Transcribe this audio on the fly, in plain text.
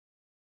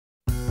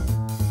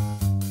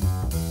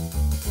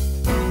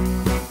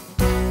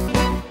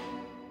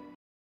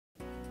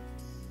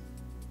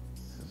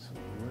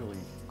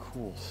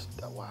cool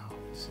stuff. Wow,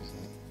 this is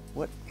neat.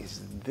 What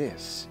is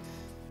this?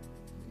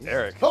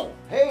 Eric. Oh,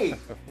 hey,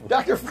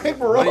 Dr. Frank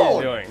Barone.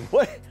 What are you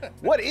doing?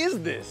 What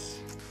is this?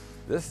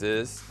 This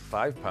is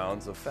 5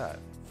 pounds of fat.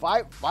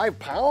 5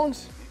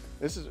 pounds?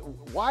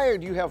 Why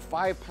do you have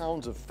 5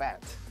 pounds of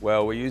fat?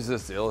 Well, we use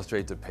this to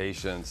illustrate to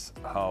patients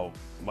how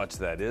much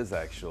that is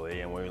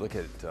actually. And when we look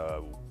at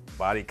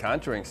body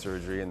contouring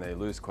surgery and they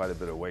lose quite a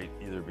bit of weight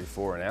either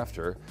before and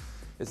after,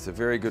 it's a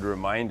very good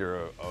reminder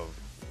of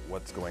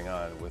what's going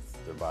on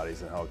with their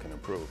bodies and how it can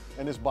improve.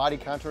 And this body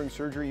contouring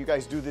surgery, you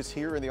guys do this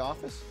here in the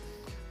office?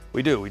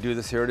 We do. We do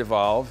this here at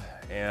EVOLV,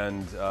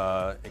 and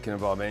it can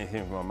involve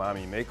anything from a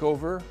mommy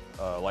makeover,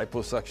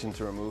 liposuction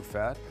to remove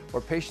fat,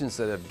 or patients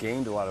that have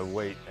gained a lot of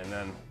weight and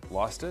then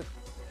lost it.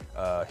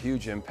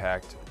 Huge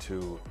impact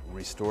to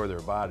restore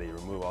their body,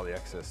 remove all the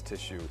excess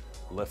tissue,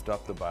 lift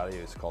up the body,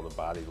 it's called a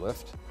body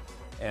lift,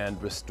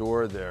 and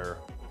restore their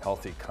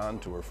healthy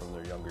contour from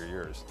their younger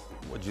years.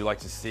 Would you like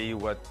to see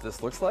what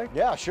this looks like?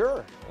 Yeah,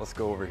 sure. Let's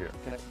go over here.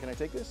 Can I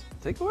take this?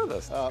 Take it with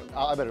us.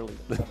 I better leave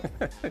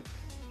it.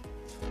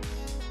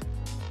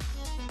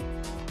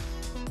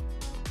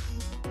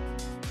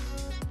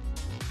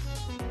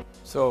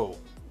 So,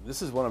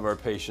 this is one of our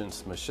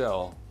patients,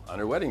 Michelle, on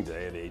her wedding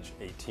day at age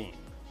 18.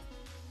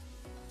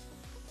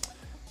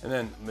 And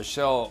then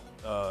Michelle,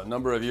 a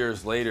number of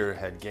years later,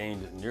 had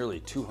gained nearly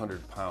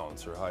 200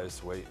 pounds. Her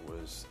highest weight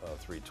was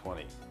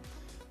 320.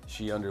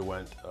 She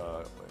underwent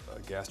a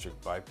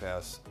gastric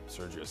bypass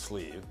surgery, a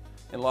sleeve,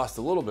 and lost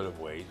a little bit of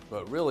weight,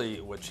 but really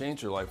what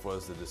changed her life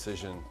was the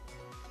decision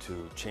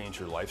to change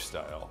her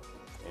lifestyle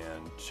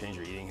and change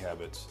her eating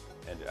habits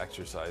and to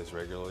exercise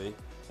regularly,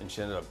 and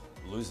she ended up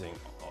losing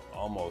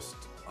almost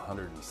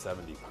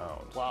 170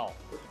 pounds. Wow.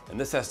 And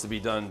this has to be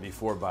done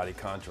before body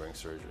contouring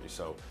surgery.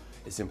 So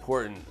it's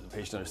important the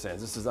patient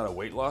understands this is not a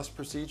weight loss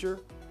procedure,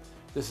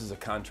 this is a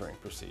contouring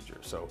procedure.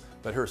 So,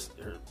 but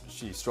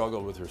she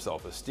struggled with her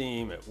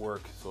self-esteem at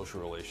work, social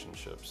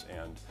relationships,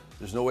 and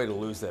there's no way to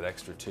lose that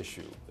extra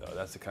tissue.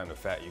 That's the kind of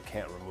fat you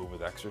can't remove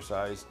with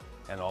exercise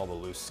and all the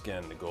loose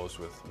skin that goes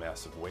with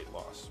massive weight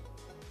loss.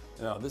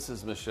 Now, this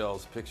is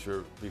Michelle's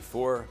picture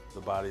before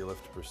the body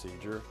lift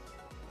procedure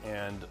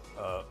and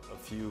a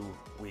few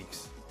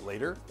weeks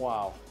later.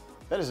 Wow.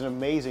 That is an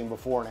amazing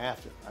before and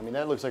after. I mean,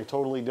 that looks like a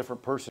totally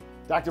different person.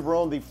 Dr.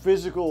 Barone, the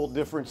physical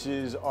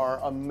differences are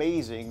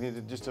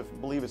amazing, just to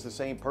believe it's the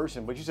same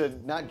person, but you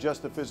said not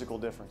just the physical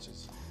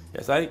differences.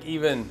 Yes, I think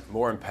even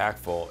more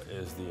impactful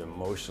is the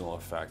emotional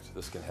effect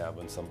this can have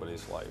on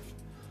somebody's life.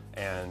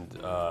 And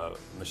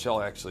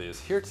Michelle actually is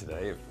here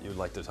today if you'd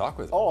like to talk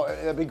with her. Oh,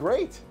 that'd be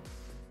great.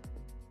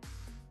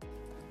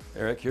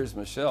 Eric, here's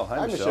Michelle.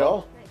 Hi,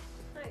 Michelle.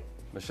 Hi.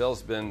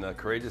 Michelle's been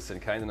courageous and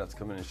kind enough to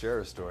come in and share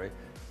her story.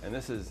 And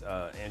this is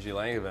Angie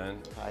Langevin.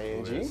 Hi,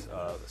 Angie. Who is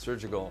the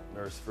surgical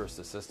nurse first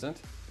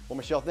assistant. Well,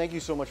 Michelle, thank you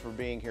so much for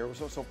being here.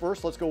 So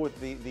first, let's go with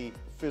the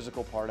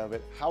physical part of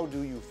it. How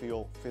do you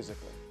feel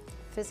physically?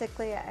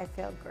 Physically, I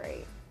feel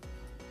great.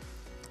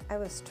 I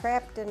was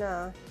trapped in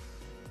a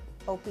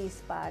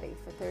obese body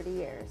for 30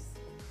 years,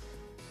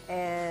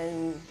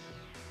 and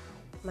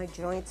my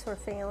joints were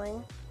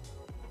failing.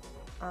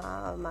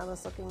 I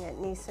was looking at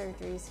knee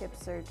surgeries, hip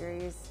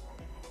surgeries,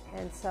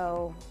 and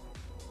so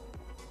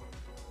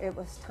it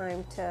was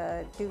time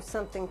to do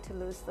something to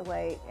lose the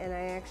weight, and I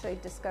actually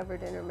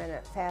discovered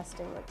intermittent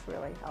fasting, which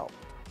really helped.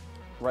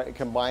 Right,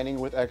 combining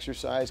with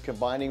exercise,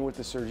 combining with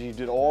the surgery, you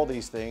did all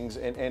these things,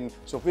 and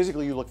so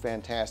physically you look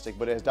fantastic,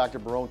 but as Dr.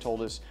 Barone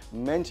told us,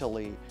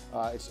 mentally,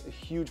 it's a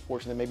huge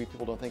portion that maybe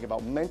people don't think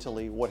about.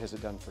 Mentally, what has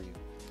it done for you?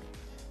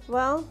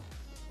 Well,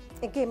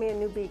 it gave me a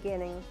new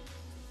beginning.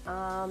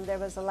 There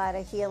was a lot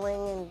of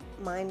healing in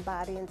mind,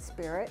 body, and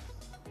spirit.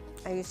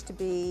 I used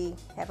to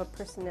have a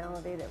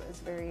personality that was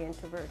very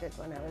introverted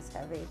when I was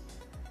heavy.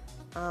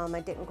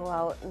 I didn't go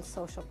out in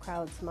social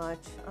crowds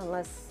much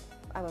unless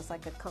I was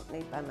like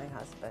accompanied by my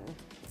husband.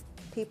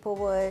 People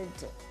would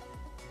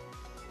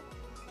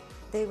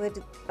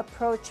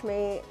approach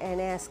me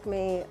and ask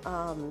me,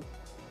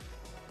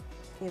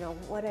 you know,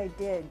 what I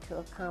did to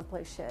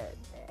accomplish it,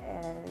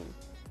 and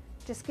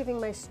just giving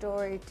my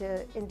story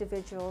to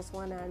individuals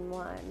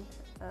one-on-one.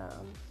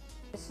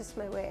 It's just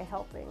my way of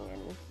helping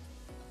and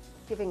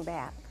giving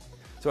back.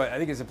 So I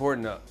think it's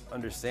important to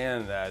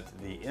understand that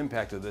the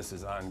impact of this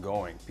is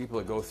ongoing. People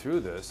that go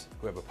through this,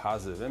 who have a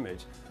positive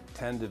image,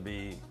 tend to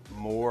be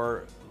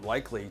more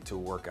likely to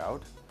work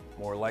out,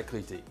 more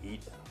likely to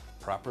eat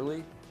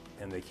properly,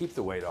 and they keep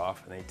the weight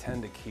off, and they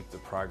tend to keep the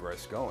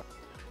progress going.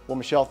 Well,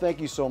 Michelle,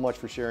 thank you so much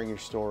for sharing your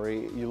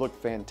story. You look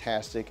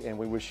fantastic, and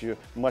we wish you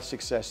much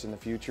success in the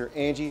future.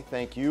 Angie,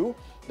 thank you.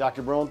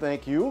 Dr. Barone,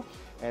 thank you.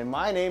 And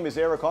my name is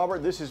Eric Albert.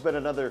 This has been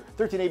another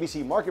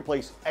 13ABC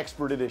Marketplace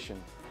Expert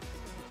Edition.